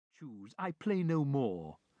choose, I play no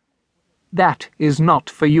more." "That is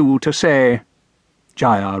not for you to say,"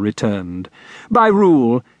 Jaya returned. "By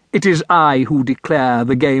rule, it is I who declare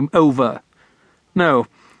the game over. No,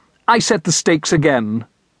 I set the stakes again,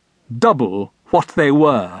 double what they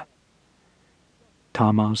were."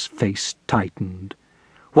 Tama's face tightened.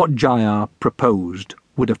 What Jaya proposed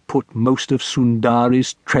would have put most of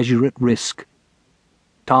Sundari's treasure at risk.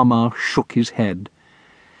 Tama shook his head.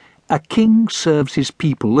 "A king serves his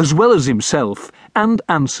people as well as himself, and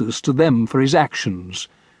answers to them for his actions.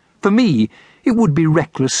 For me, it would be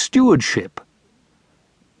reckless stewardship."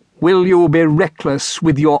 "Will you be reckless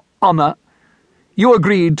with your honor? You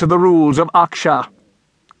agreed to the rules of Aksha,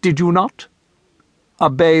 did you not?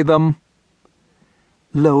 Obey them."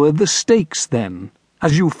 "Lower the stakes, then,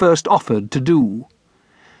 as you first offered to do."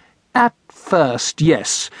 "At first,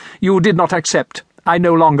 yes. You did not accept. I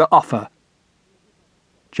no longer offer."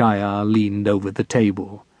 Jaya leaned over the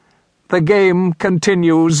table. "The game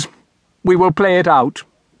continues. We will play it out.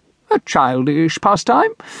 A childish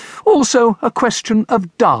pastime, also a question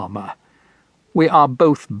of Dharma. We are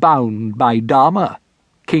both bound by Dharma,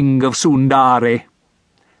 King of Sundari."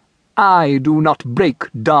 "I do not break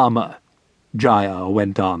Dharma," Jaya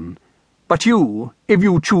went on. "But you, if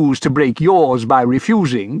you choose to break yours by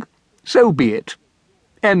refusing, so be it.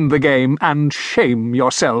 End the game and shame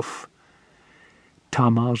yourself."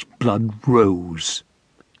 Tama's blood rose.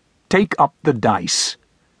 "Take up the dice."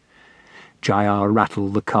 Jaya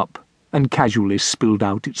rattled the cup and casually spilled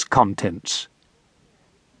out its contents.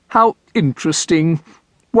 "How interesting.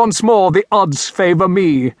 Once more the odds favour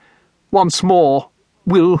me. Once more,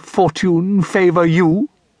 will fortune favour you?"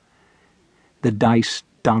 The dice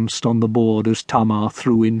danced on the board as Tama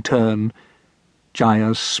threw in turn.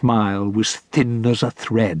 Jaya's smile was thin as a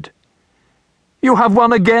thread. "You have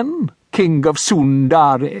won again, King of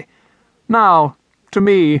Sundari. Now, to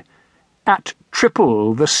me, at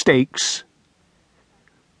triple the stakes."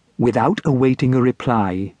 Without awaiting a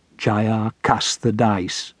reply, Jaya cast the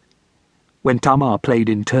dice. When Tama played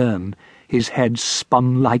in turn, his head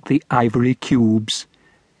spun like the ivory cubes.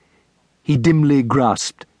 He dimly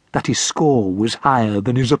grasped that his score was higher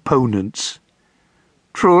than his opponent's.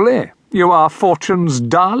 "Truly, you are fortune's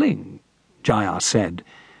darling," Jaya said.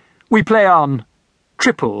 "We play on.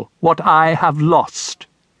 Triple what I have lost."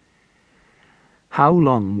 How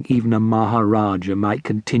long even a Maharaja might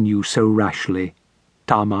continue so rashly,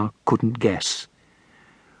 Tama couldn't guess.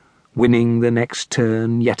 Winning the next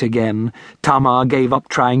turn yet again, Tama gave up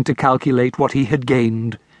trying to calculate what he had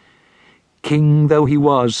gained. King though he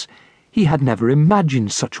was, he had never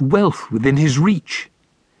imagined such wealth within his reach.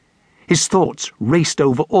 His thoughts raced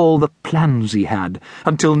over all the plans he had,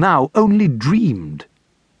 until now only dreamed.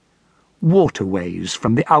 Waterways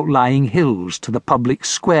from the outlying hills to the public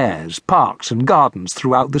squares, parks and gardens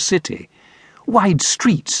throughout the city. Wide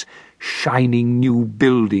streets, shining new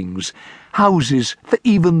buildings, houses for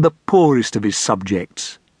even the poorest of his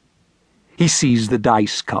subjects. He seized the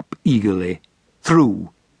dice cup eagerly,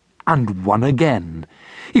 threw, and won again.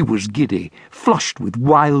 He was giddy, flushed with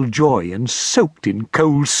wild joy and soaked in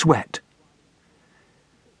cold sweat.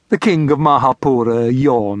 The king of Mahapura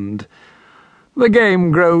yawned. "The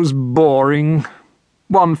game grows boring.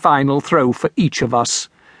 One final throw for each of us.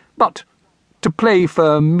 But to play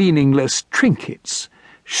for meaningless trinkets,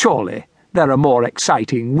 surely there are more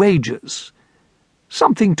exciting wagers.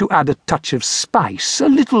 Something to add a touch of spice, a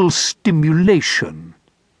little stimulation."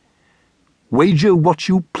 "Wager what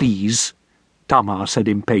you please," Tama said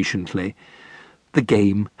impatiently. The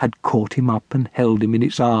game had caught him up and held him in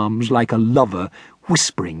its arms like a lover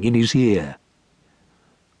whispering in his ear.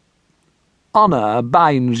 "Honor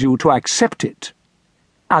binds you to accept it.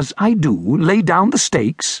 As I do, lay down the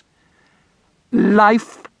stakes.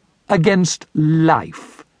 Life against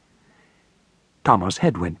life." Tama's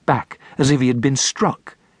head went back, as if he had been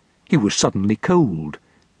struck. He was suddenly cold.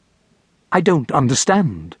 "I don't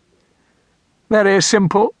understand." "Very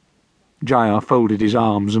simple." Jaya folded his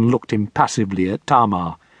arms and looked impassively at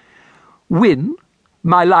Tama. "Win,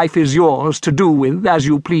 my life is yours to do with as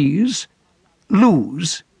you please.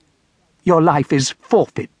 Lose, your life is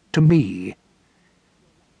forfeit to me."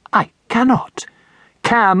 "I cannot."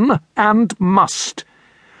 "Can and must."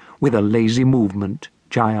 With a lazy movement,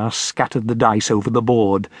 Jaya scattered the dice over the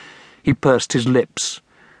board. He pursed his lips.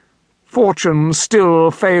 "Fortune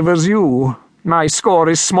still favours you. My score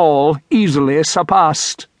is small, easily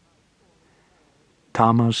surpassed."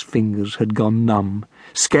 Tama's fingers had gone numb,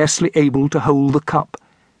 scarcely able to hold the cup.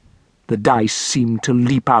 The dice seemed to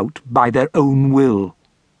leap out by their own will.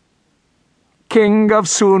 "King of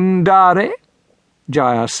Sundari,"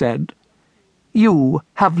 Jaya said, "you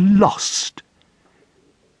have lost."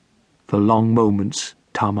 For long moments,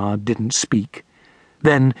 Tamar didn't speak.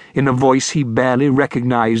 Then, in a voice he barely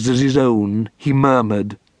recognized as his own, he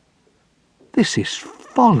murmured, "This is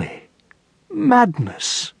folly,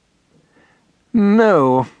 madness."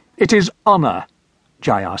 "No, it is honor,"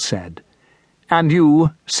 Jaya said. "And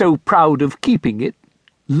you, so proud of keeping it,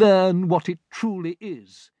 learn what it truly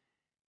is."